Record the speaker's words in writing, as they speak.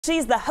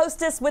She's the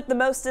hostess with the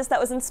mostest that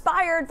was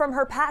inspired from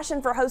her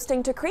passion for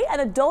hosting to create an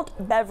adult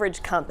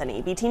beverage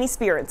company. BeTini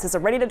Spirits is a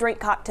ready-to-drink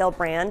cocktail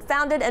brand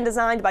founded and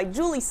designed by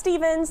Julie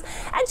Stevens,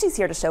 and she's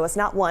here to show us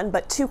not one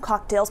but two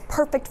cocktails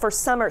perfect for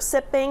summer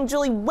sipping.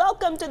 Julie,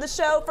 welcome to the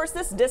show. First,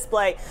 this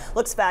display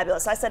looks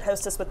fabulous. I said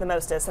hostess with the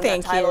mostest, and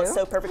that title is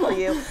so perfect for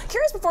you.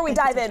 Curious, before we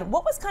dive in,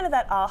 what was kind of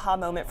that aha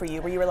moment for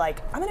you where you were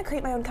like, I'm going to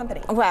create my own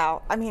company?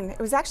 Well, I mean, it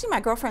was actually my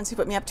girlfriends who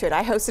put me up to it.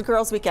 I hosted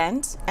Girls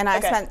Weekend, and I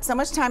spent so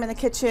much time in the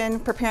kitchen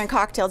preparing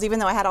cocktails, even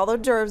though I had all the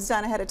hors d'oeuvres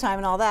done ahead of time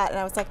and all that. And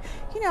I was like,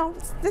 you know,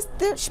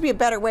 there should be a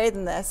better way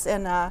than this.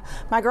 And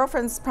my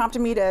girlfriends prompted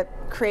me to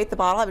create the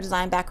bottle. I have a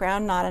design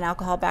background, not an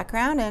alcohol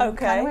background, and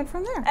kind of went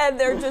from there. And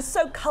they're just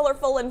so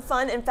colorful and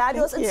fun and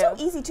fabulous and so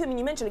easy too. I mean,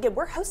 you mentioned again,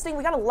 we're hosting,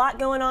 we got a lot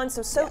going on,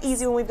 so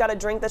easy when we've got a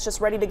drink that's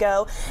just ready to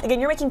go. Again,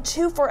 you're making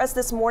two for us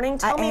this morning.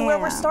 Tell me where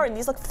we're starting.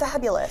 These look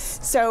fabulous.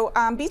 So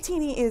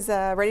BeTini is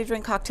a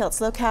ready-to-drink cocktail. It's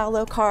low cal,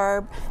 low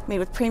carb, made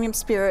with premium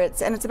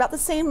spirits, and it's about the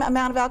same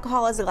amount of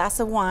alcohol as a glass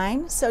of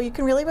wine. So you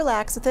can really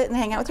relax with it and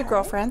hang out with your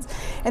girlfriends.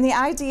 And the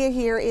idea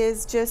here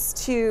is just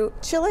to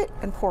chill it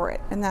and pour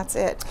it, and that's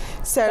it.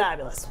 So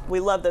fabulous. We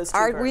love those two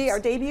We are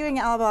debuting in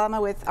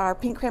Alabama with our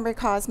pink cranberry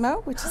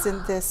Cosmo, which is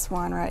in this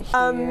one right here.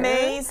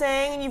 Amazing.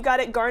 And you've got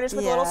it garnished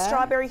with a little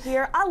strawberry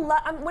here. I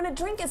love when a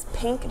drink is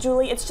pink,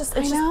 Julie. It's just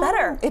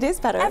better. It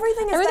is better.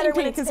 Everything is better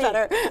when pink it's is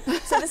better.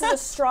 So this is a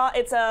straw.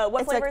 It's a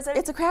what flavor is it?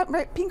 It's a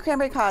pink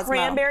cranberry Cosmo.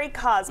 Cranberry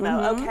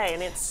Cosmo. Okay,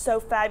 and it's so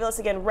fabulous.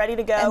 Again, ready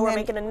to go. And we're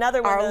making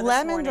another one. Our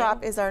lemon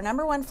drop is our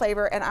 #1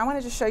 flavor, and I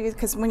wanted to show you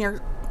because when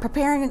you're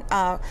preparing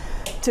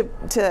to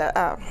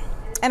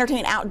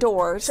entertain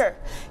outdoors,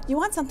 you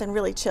want something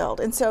really chilled.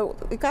 And so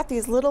we've got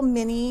these little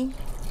mini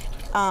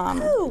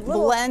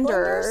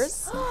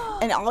blenders,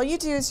 and all you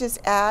do is just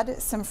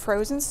add some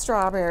frozen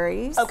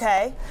strawberries.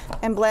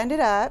 And blend it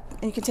up,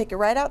 and you can take it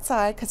right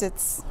outside because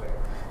it's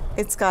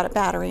got a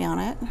battery on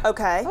it.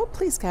 Oh,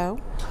 please go.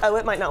 Oh,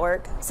 it might not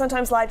work.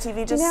 Sometimes live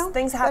TV, just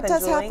things happen, That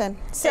does Julie. happen.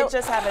 So, it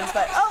just happens,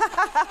 but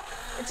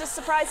it just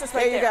surprised us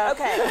right there. There you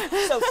go.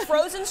 Okay, so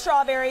frozen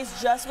strawberries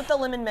just with the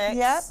lemon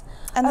mix.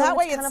 And that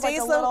way it stays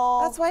like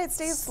low. That's why it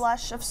stays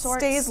slush of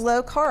sorts. Stays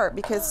low carb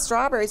because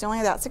strawberries are only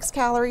about 6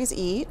 calories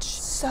each.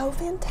 So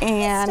fantastic.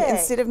 And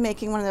instead of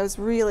making one of those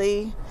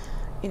really,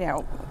 you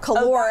know,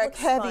 caloric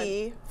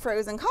heavy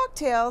frozen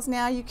cocktails,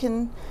 now you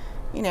can.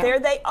 You know, there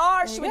they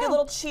are. Should we do a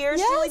little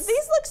cheers, Julie? These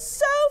look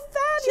so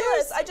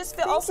fabulous. Cheers. I just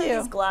feel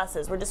these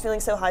glasses. We're just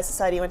feeling so high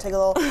society. You want to take a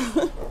little?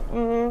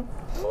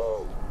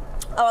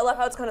 Oh, I love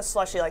how it's kind of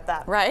slushy like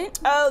that. Right?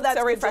 Oh, that's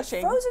so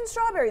refreshing. Frozen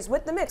strawberries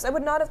with the mix. I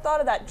would not have thought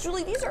of that.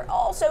 Julie, these are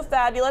all so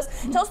fabulous.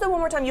 Tell us that one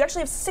more time. You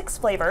actually have 6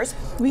 flavors.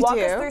 Walk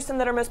us through some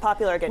that are most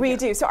popular again. We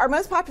do. So our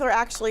most popular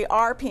actually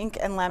are pink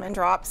and lemon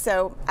drop.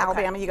 So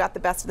Alabama, you got the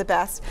best of the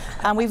best.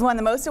 We've won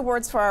the most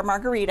awards for our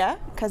margarita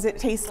because it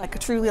tastes like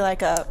truly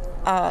like a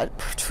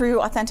true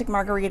authentic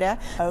margarita.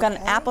 We've got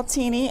an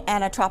appletini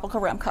and a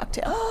tropical rum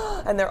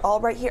cocktail. And they're all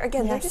right here.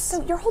 Again, they're just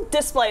so, your whole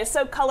display is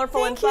so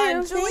colorful and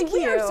fun. Julie,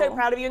 we are so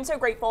proud of you and so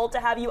grateful to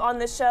have you on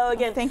this show.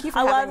 Again, thank you for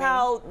having me. I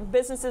love how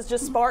businesses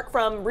just spark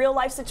from real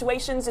life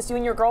situations, just you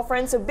and your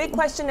girlfriend. So big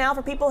question now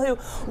for people who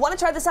want to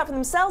try this out for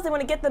themselves. They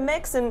want to get the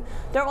mix and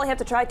don't really have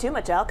to try too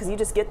much out because you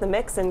just get the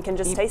mix and can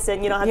just taste it.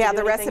 And you don't have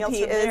to do anything else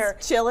from there. The recipe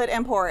is chill it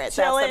and pour it.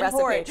 Chill it and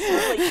pour it.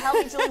 Tell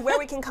me, Julie, where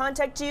we can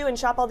contact you and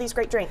shop all these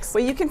great drinks.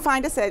 Well, you can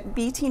find us at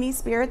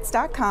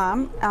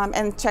BeTiniSpirits.com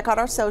and check out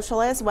our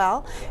social as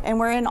well. And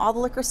we're in all the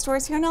liquor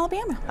stores here in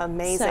Alabama.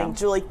 Amazing.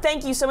 Julie,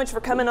 thank you so much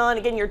for coming on.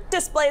 Again, your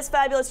display is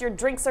fabulous, your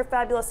drinks are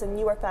fabulous, and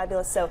you are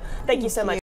fabulous. So thank you so much.